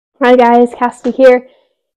Hi guys, Cassidy here,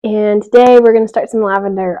 and today we're going to start some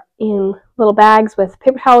lavender in little bags with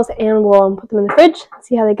paper towels and wool and put them in the fridge and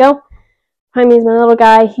see how they go. Behind me is my little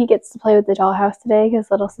guy. He gets to play with the dollhouse today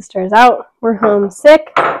because little sister is out. We're home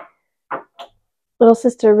sick. Little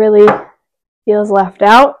sister really feels left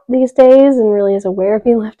out these days and really is aware of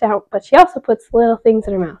being left out, but she also puts little things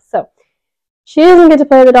in her mouth. So she doesn't get to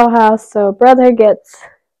play with the dollhouse, so brother gets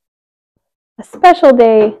a special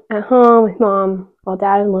day at home with mom while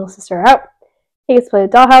dad and little sister are out. He gets to play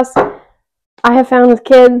with dollhouse. I have found with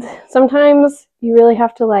kids, sometimes you really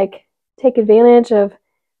have to take advantage of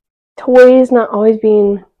toys not always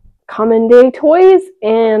being common day toys.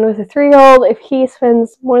 And with a 3-year-old, if he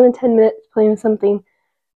spends more than 10 minutes playing with something,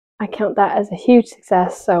 I count that as a huge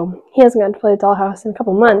success. So he hasn't gotten to play with dollhouse in a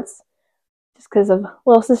couple months just because of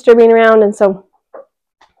little sister being around, and so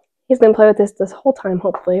he's going to play with this whole time,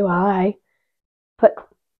 hopefully, while I put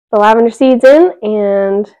the lavender seeds in.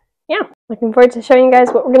 And yeah, looking forward to showing you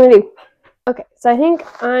guys what we're going to do. Okay, so I think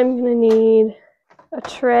I'm going to need a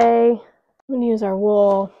tray. I'm going to use our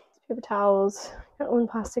wool, paper towels, got one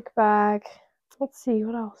plastic bag. Let's see,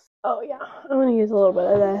 what else? Oh yeah, I'm going to use a little bit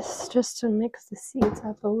of this just to mix the seeds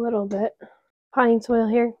up a little bit. Potting soil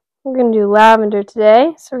here. We're going to do lavender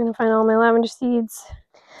today, so we're going to find all my lavender seeds.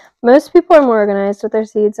 Most people are more organized with their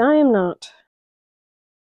seeds. I am not.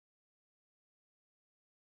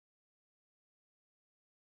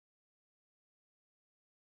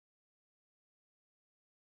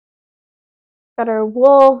 Got our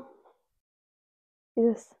wool. See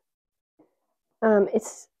this?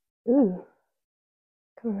 It's got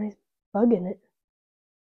a nice bug in it.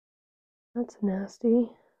 That's nasty.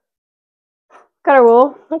 Got our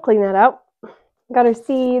wool. I'll clean that out. Got our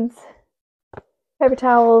seeds, paper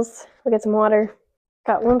towels. We'll get some water.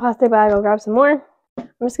 Got one plastic bag. I'll grab some more. I'm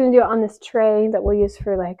just gonna do it on this tray that we'll use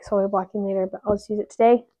for soil blocking later, but I'll just use it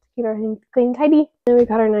today to keep everything clean and tidy. Then we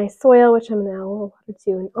got our nice soil, which I'm gonna add a little water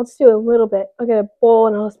to, and I'll just do a little bit. I'll get a bowl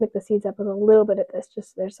and I'll just mix the seeds up with a little bit of this,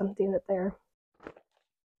 just so there's something that there.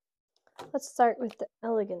 Let's start with the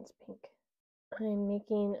elegance pink.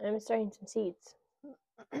 I'm starting some seeds.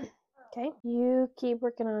 Okay, you keep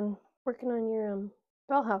working on your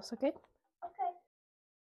dollhouse, okay?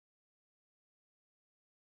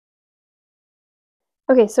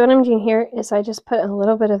 Okay, so what I'm doing here is I just put a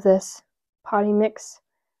little bit of this potting mix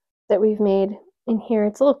that we've made in here.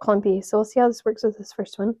 It's a little clumpy, so we'll see how this works with this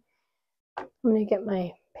first one. I'm gonna get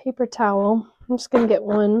my paper towel. I'm just gonna get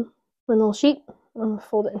one little sheet. I'm gonna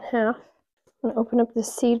fold it in half. I'm going to open up the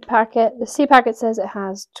seed packet. The seed packet says it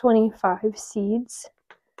has 25 seeds.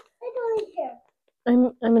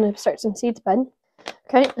 I'm going to start some seeds, bud.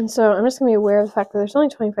 Okay, and so I'm just going to be aware of the fact that there's only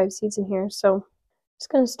 25 seeds in here. So I'm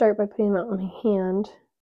just going to start by putting them out on my hand.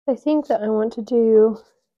 I think that I want to do,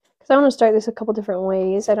 because I want to start this a couple different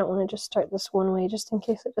ways. I don't want to just start this one way just in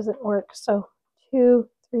case it doesn't work. So 2,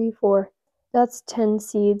 3, 4. That's 10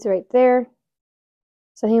 seeds right there.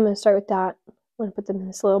 So I think I'm going to start with that. I'm going to put them in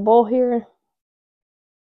this little bowl here.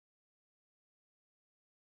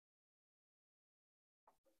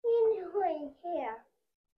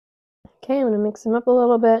 Okay, I'm going to mix them up a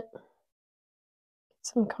little bit. Get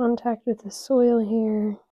some contact with the soil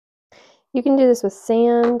here. You can do this with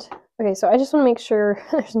sand. Okay, so I just want to make sure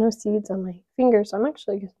there's no seeds on my fingers. So I'm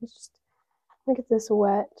actually going to just get this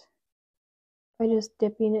wet by just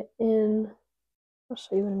dipping it in. I'll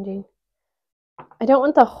show you what I'm doing. I don't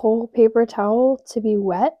want the whole paper towel to be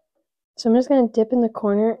wet, so I'm just going to dip in the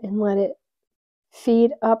corner and let it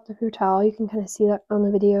feed up the paper towel. You can kind of see that on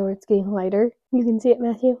the video where it's getting lighter. You can see it,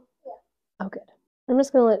 Matthew? Oh, good. I'm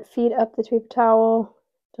just going to let it feed up the paper towel,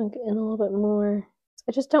 dunk it in a little bit more.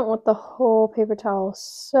 I just don't want the whole paper towel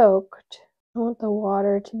soaked. I want the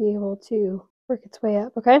water to be able to work its way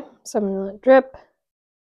up, okay? So I'm going to let it drip,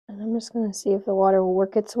 and I'm just going to see if the water will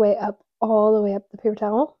work its way up all the way up the paper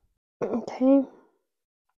towel. Okay.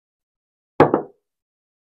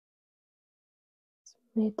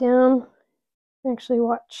 Lay it down. Actually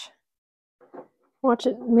watch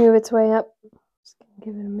it move its way up. Just gonna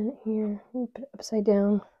give it a minute here. Put it upside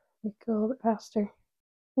down. Make it go a little bit faster. You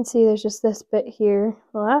can see there's just this bit here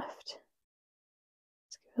left.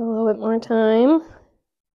 Let's give it a little bit more time.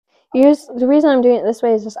 The reason I'm doing it this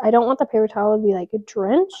way is just I don't want the paper towel to be like a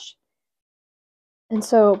drench. And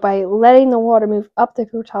so by letting the water move up the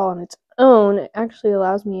paper towel on its own, it actually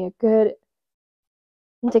allows me a good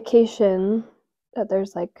indication that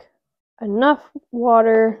there's enough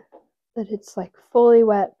water that it's fully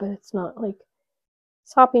wet, but it's not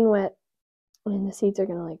sopping wet, and the seeds are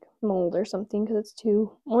gonna mold or something because it's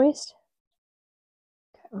too moist.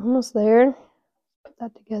 Okay, almost there. Put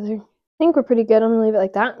that together. I think we're pretty good. I'm gonna leave it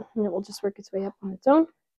like that, and it will just work its way up on its own.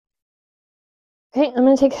 Okay, I'm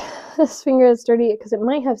going to take this finger that's dirty because it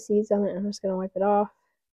might have seeds on it. I'm just going to wipe it off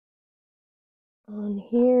on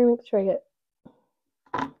here. Make sure I get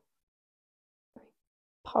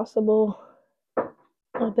possible a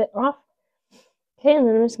little bit off. Okay, and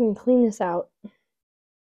then I'm just going to clean this out.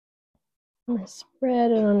 I'm going to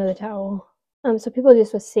spread it onto the towel. So people do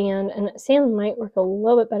this with sand, and sand might work a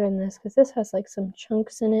little bit better than this because this has like some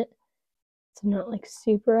chunks in it. It's not like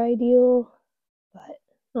super ideal, but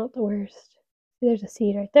not the worst. See, there's a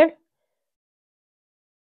seed right there.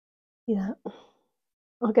 See that?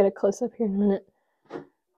 I'll get a close up here in a minute.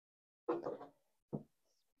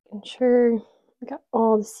 Making sure I got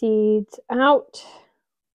all the seeds out.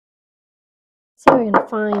 See if I can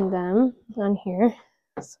find them on here.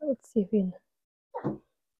 So let's see if we can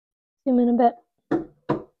zoom in a bit.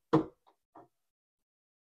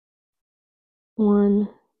 1,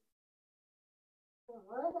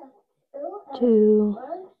 2,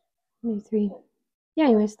 maybe 3. Yeah,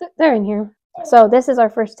 anyways, they're in here. So this is our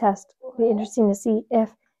first test. It'll be interesting to see if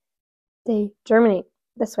they germinate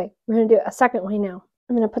this way. We're going to do it a second way now.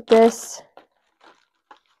 I'm going to put this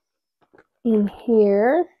in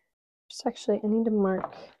here. Just actually, I need to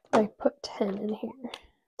mark that I put 10 in here.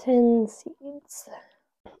 10 seeds.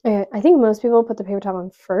 Okay, I think most people put the paper towel on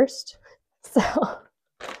first. So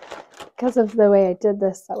because of the way I did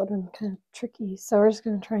this, that would have been kind of tricky. So we're just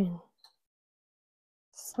going to try and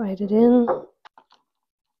slide it in.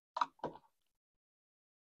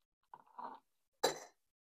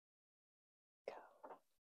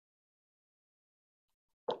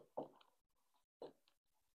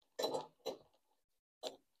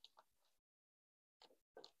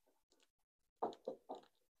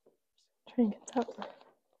 Try and get that one.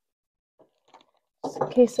 Just in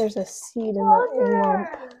case there's a seed in that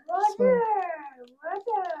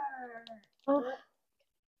lump.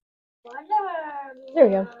 There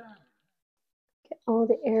we go. Get all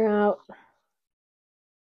the air out.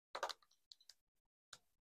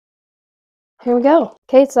 Here we go.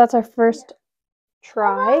 Okay, so that's our first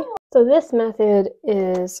try. So this method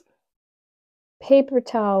is paper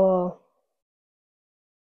towel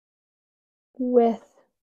with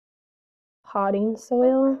potting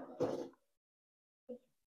soil.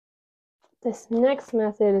 This next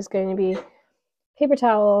method is going to be paper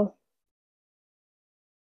towel,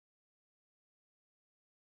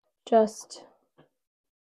 just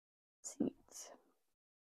seeds.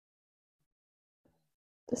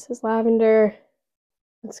 This is lavender.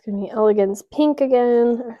 It's going to be elegance pink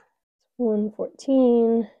again.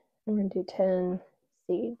 114. I'm going to do 10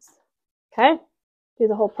 seeds. Okay, do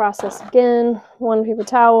the whole process again. 1 paper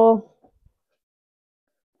towel.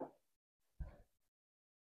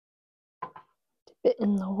 Dip it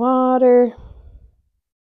in the water.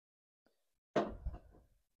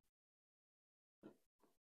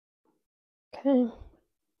 Okay.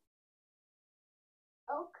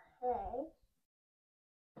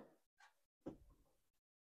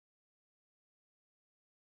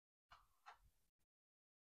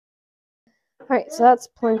 Alright, so that's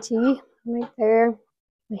plenty right there.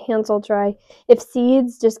 My hands all dry. If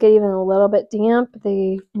seeds just get even a little bit damp,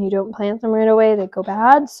 and you don't plant them right away, they go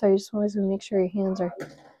bad. So you just always want to make sure your hands are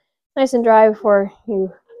nice and dry before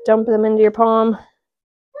you dump them into your palm.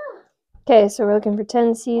 Okay, so we're looking for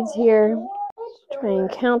 10 seeds here. Try and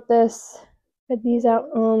count this. Put these out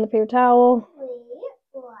on the paper towel.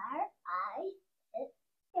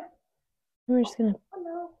 And we're just going to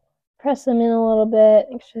press them in a little bit,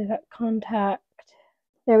 make sure they got contact.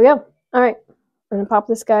 There we go. Alright, we're going to pop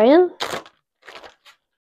this guy in.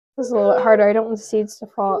 This is a little bit harder. I don't want the seeds to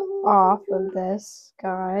fall off of this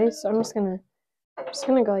guy, so I'm just gonna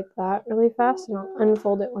go like that really fast, and I'll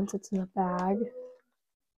unfold it once it's in the bag.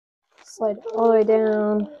 Slide it all the way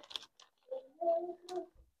down.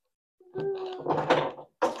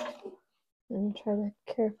 And try to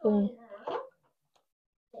carefully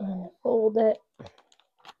unfold it.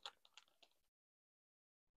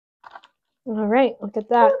 All right, look at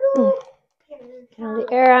that. Get all the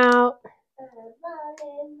air out.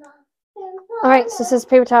 All right, so this is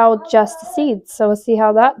paper towel, just the seeds. So we'll see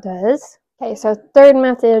how that does. Okay, so third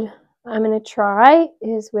method I'm going to try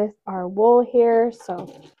is with our wool here. So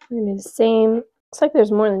we're going to do the same. Looks like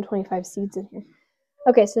there's more than 25 seeds in here.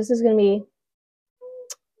 Okay, so this is going to be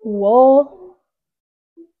wool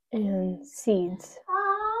and seeds.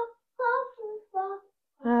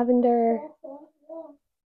 Lavender,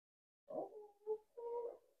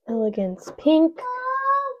 elegance pink,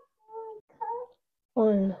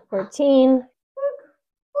 114,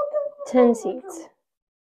 10 seeds.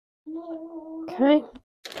 Okay.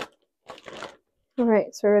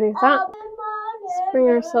 Alright, so we're ready with that. Let's bring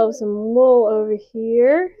ourselves some wool over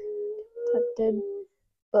here. That dead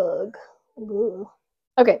bug. Ugh.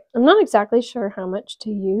 Okay, I'm not exactly sure how much to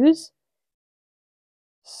use.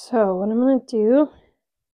 So what I'm going to do,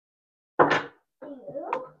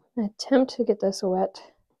 attempt to get this wet.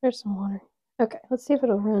 There's some water. Okay, let's see if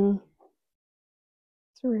it'll run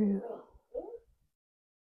through.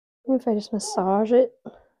 Maybe if I just massage it,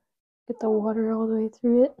 get the water all the way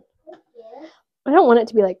through it. I don't want it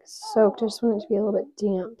to be like soaked, I just want it to be a little bit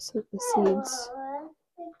damp so that the seeds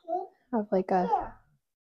have like a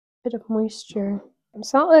bit of moisture.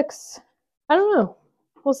 So that looks, I don't know,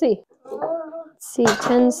 we'll see. Let's see,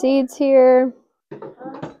 10 seeds here.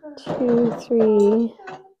 2, 3.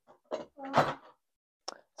 I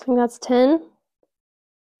think that's 10.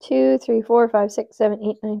 2, 3, 4, 5, 6, 7,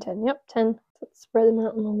 8, 9, 10. Yep, 10. Let's spread them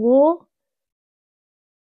out in the wool.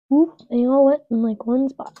 Ooh, they all went in like one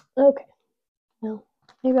spot. Okay. Now,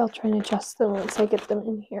 maybe I'll try and adjust them once I get them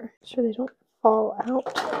in here. Make sure they don't fall out.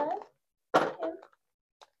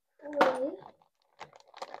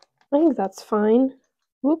 I think that's fine.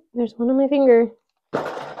 Oop, there's one on my finger.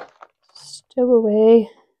 Stow away.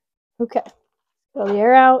 Okay. Fill the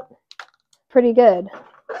air out. Pretty good.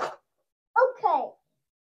 Okay.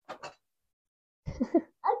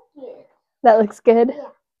 That looks good?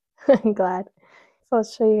 Yeah. I'm glad. So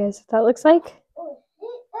let's show you guys what that looks like.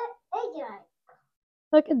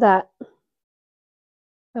 Look at that.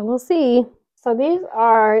 And we'll see. So these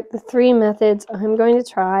are the 3 methods I'm going to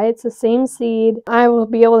try. It's the same seed. I will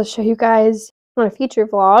be able to show you guys on a future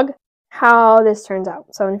vlog how this turns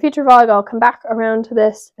out. So in a future vlog, I'll come back around to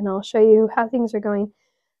this and I'll show you how things are going.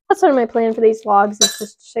 That's sort of my plan for these vlogs, is just to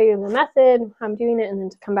show you the method, how I'm doing it, and then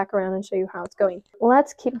to come back around and show you how it's going.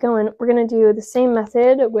 Let's keep going. We're going to do the same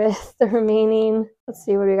method with the remaining, let's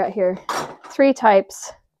see what we got here, 3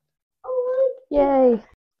 types. Yay.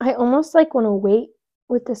 I almost like want to wait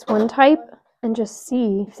with this one type and just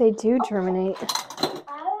see if they do germinate.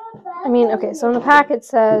 I mean, okay, so in the pack it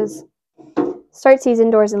says, start seeds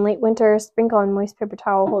indoors in late winter, sprinkle on moist paper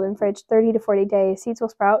towel, hold in fridge 30 to 40 days. Seeds will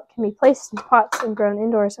sprout, can be placed in pots and grown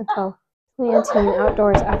indoors until planting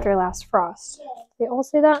outdoors after last frost. They all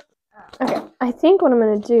say that? Okay, I think what I'm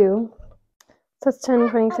going to do, so that's 10,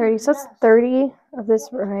 20, 30, so that's 30 of this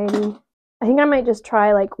variety. I think I might just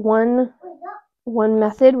try like one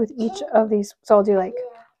method with each of these. So I'll do like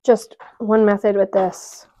just one method with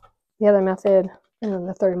this, the other method, and then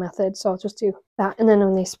the 3rd method. So I'll just do that. And then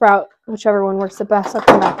when they sprout, whichever one works the best, I'll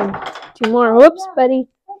come back and do more. Whoops, buddy.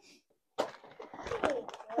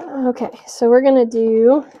 Okay, so we're going to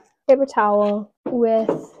do paper towel with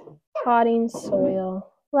potting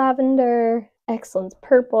soil, lavender, excellence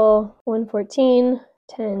purple, 114,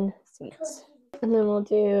 10 seeds. And then we'll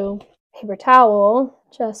do paper towel,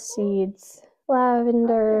 just seeds,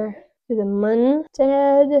 lavender, do the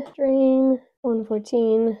Munted strain,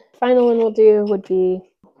 114. Final one we'll do would be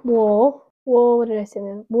wool. Wool, what did I say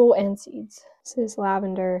now? Wool and seeds. This is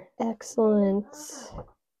lavender, excellent,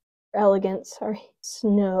 elegant, sorry,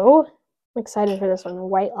 snow. I'm excited for this one,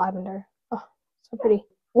 white lavender. Oh, so pretty.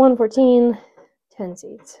 114, 10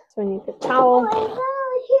 seeds. So we need a towel.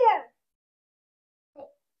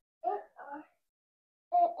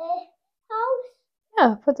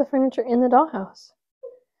 Yeah, put the furniture in the dollhouse.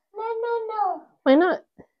 No. Why not?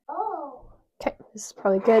 Oh. Okay, this is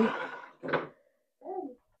probably good.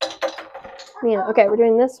 Yeah, okay, we're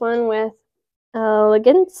doing this one with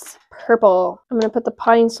Elegance Purple. I'm going to put the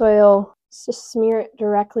potting soil, just smear it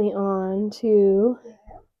directly onto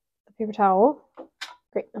the paper towel.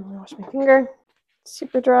 Great, I'm going to wash my finger.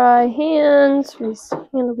 Super dry hands.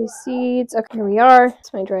 Handle these seeds. Okay, here we are.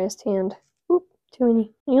 It's my driest hand. Oop, too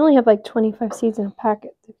many. You only have like 25 seeds in a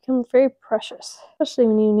packet. They become very precious, especially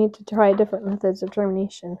when you need to try different methods of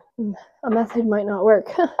germination. A method might not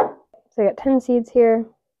work. So I got 10 seeds here.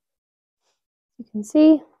 You can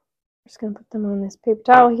see. I'm just going to put them on this paper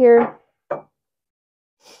towel here.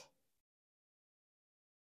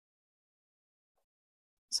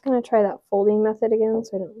 Just going to try that folding method again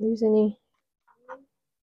so I don't lose any.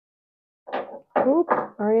 Oop,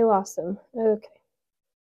 already lost them. Okay.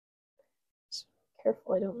 Just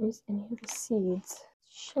careful I don't lose any of the seeds.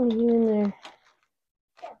 Shimmy you in there.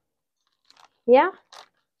 Yeah?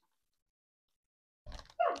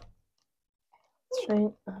 Let's try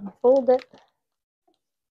and unfold it.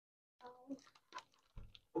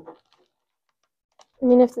 I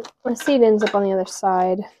mean, if my seed ends up on the other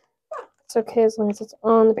side, it's okay as long as it's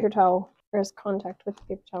on the paper towel or has contact with the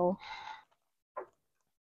paper towel.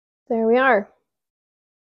 There we are.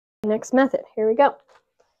 Next method. Here we go.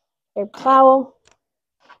 Paper towel.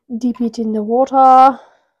 Dip it in the water.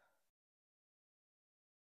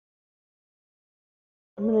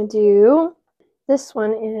 I'm going to do, this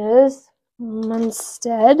one is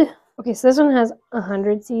Munstead. Okay, so this one has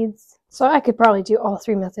 100 seeds. So I could probably do all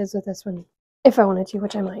 3 methods with this one if I wanted to,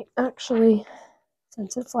 which I might actually,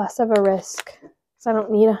 since it's less of a risk. So I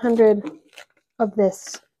don't need 100 of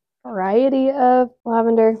this variety of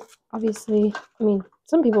lavender. Obviously, I mean,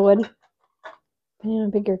 some people would, depending on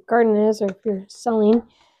how big your garden is or if you're selling.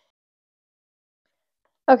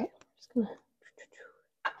 Okay, just gonna.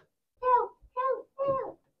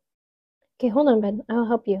 Okay, hold on, Ben. I'll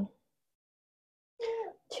help you. 2,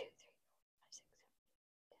 3, 4,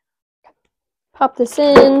 5, 6. Pop this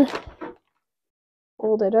in.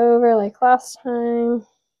 Fold it over like last time.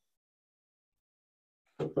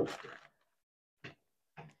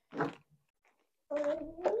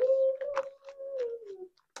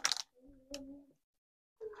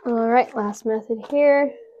 All right, last method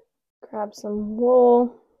here. Grab some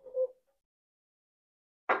wool.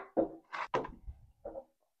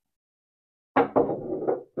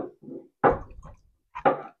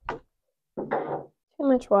 Too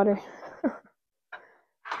much water.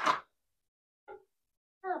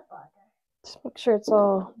 Just make sure it's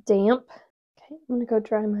all damp. Okay, I'm gonna go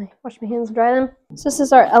wash my hands and dry them. So this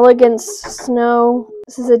is our Elegance Snow.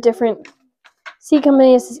 This is a different seed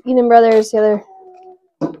company. This is Eden Brothers. The other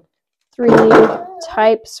 3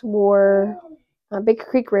 types were Baker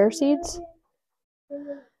Creek Rare Seeds.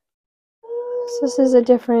 So this is a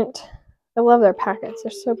different, I love their packets.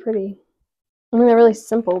 They're so pretty. I mean, they're really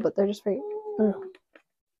simple, but they're just very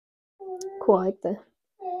cool. I like the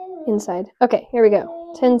inside. Okay, here we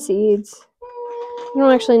go. 10 seeds. I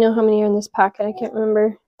don't actually know how many are in this packet. I can't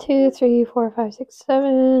remember. 2, 3, 4, 5, 6,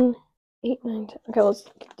 7, 8, 9, 10. Okay, let's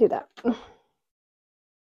do that.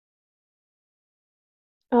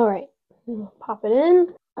 All right, we'll pop it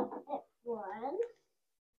in. 1,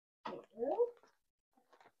 2.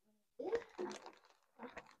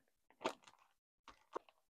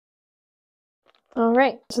 All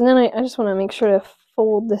right, so then I just want to make sure to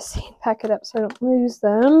fold the seed packet up so I don't lose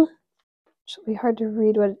them. It'll be hard to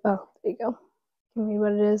read what, oh, there you go. You can read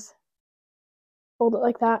what it is. Fold it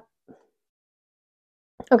like that.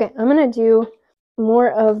 Okay, I'm going to do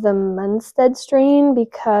more of the Munstead strain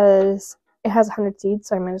because it has 100 seeds,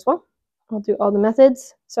 so I might as well. I'll do all the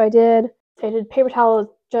methods. So I did paper towel with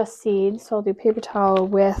just seeds, so I'll do paper towel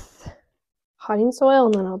with potting soil,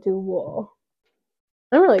 and then I'll do wool.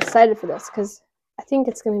 I'm really excited for this because I think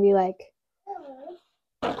it's going to be like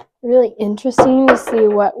really interesting to see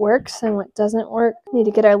what works and what doesn't work. We need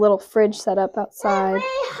to get our little fridge set up outside.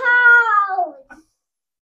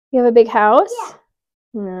 You have a big house?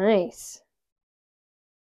 Yeah. Nice.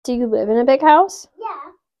 Do you live in a big house?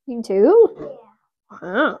 Yeah. You do? Yeah.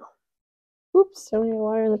 Wow. Oops, don't need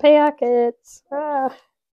water in the packets.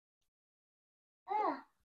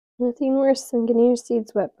 Nothing worse than getting your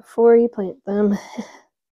seeds wet before you plant them.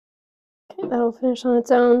 Okay, that'll finish on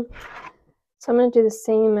its own. So I'm going to do the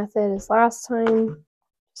same method as last time.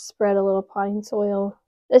 Spread a little potting soil.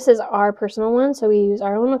 This is our personal one, so we use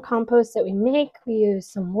our own compost that we make. We use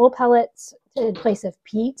some wool pellets in place of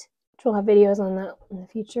peat, which we'll have videos on that in the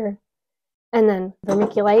future. And then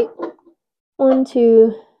vermiculite. 1,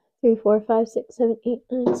 2, 3, 4, 5, 6, 7, 8,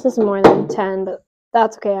 9. This is more than 10, but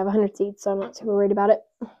that's okay. I have 100 seeds, so I'm not super worried about it.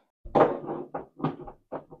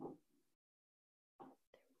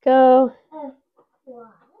 Go.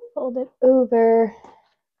 Fold it over.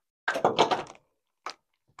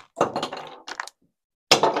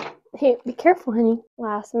 Hey, be careful, honey.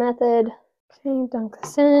 Last method. Okay, dunk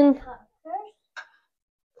this in.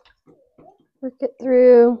 Work it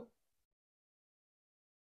through.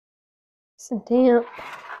 Nice and damp.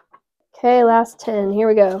 Okay, last 10. Here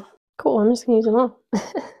we go. Cool, I'm just going to use them all.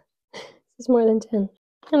 This is more than 10.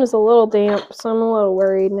 And it's a little damp, so I'm a little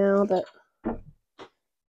worried now that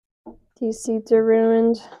these seeds are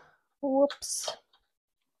ruined. Whoops.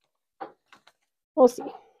 We'll see.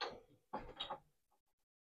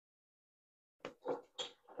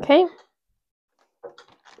 Okay.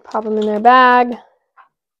 Pop them in their bag.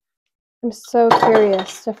 I'm so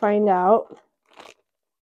curious to find out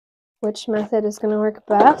which method is going to work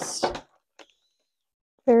best.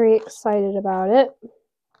 Very excited about it.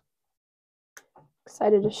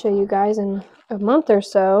 Excited to show you guys in a month or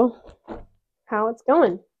so how it's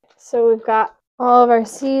going. So we've got all of our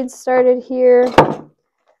seeds started here.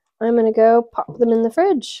 I'm going to go pop them in the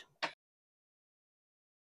fridge.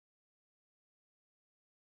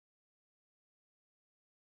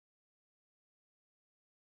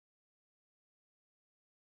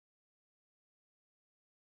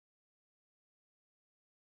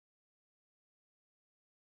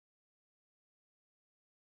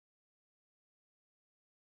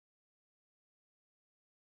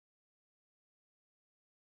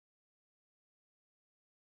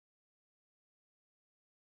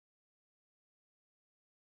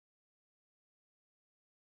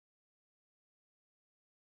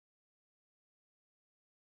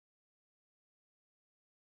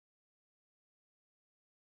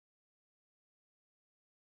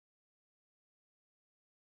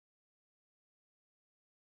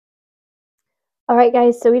 Alright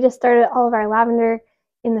guys, so we just started all of our lavender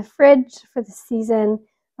in the fridge for the season.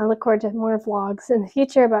 I look forward to more vlogs in the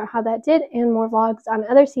future about how that did and more vlogs on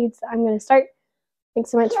other seeds that I'm going to start.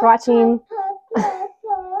 Thanks so much for watching.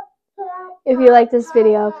 If you like this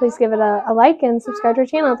video, please give it a like and subscribe to our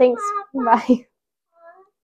channel. Thanks. Bye.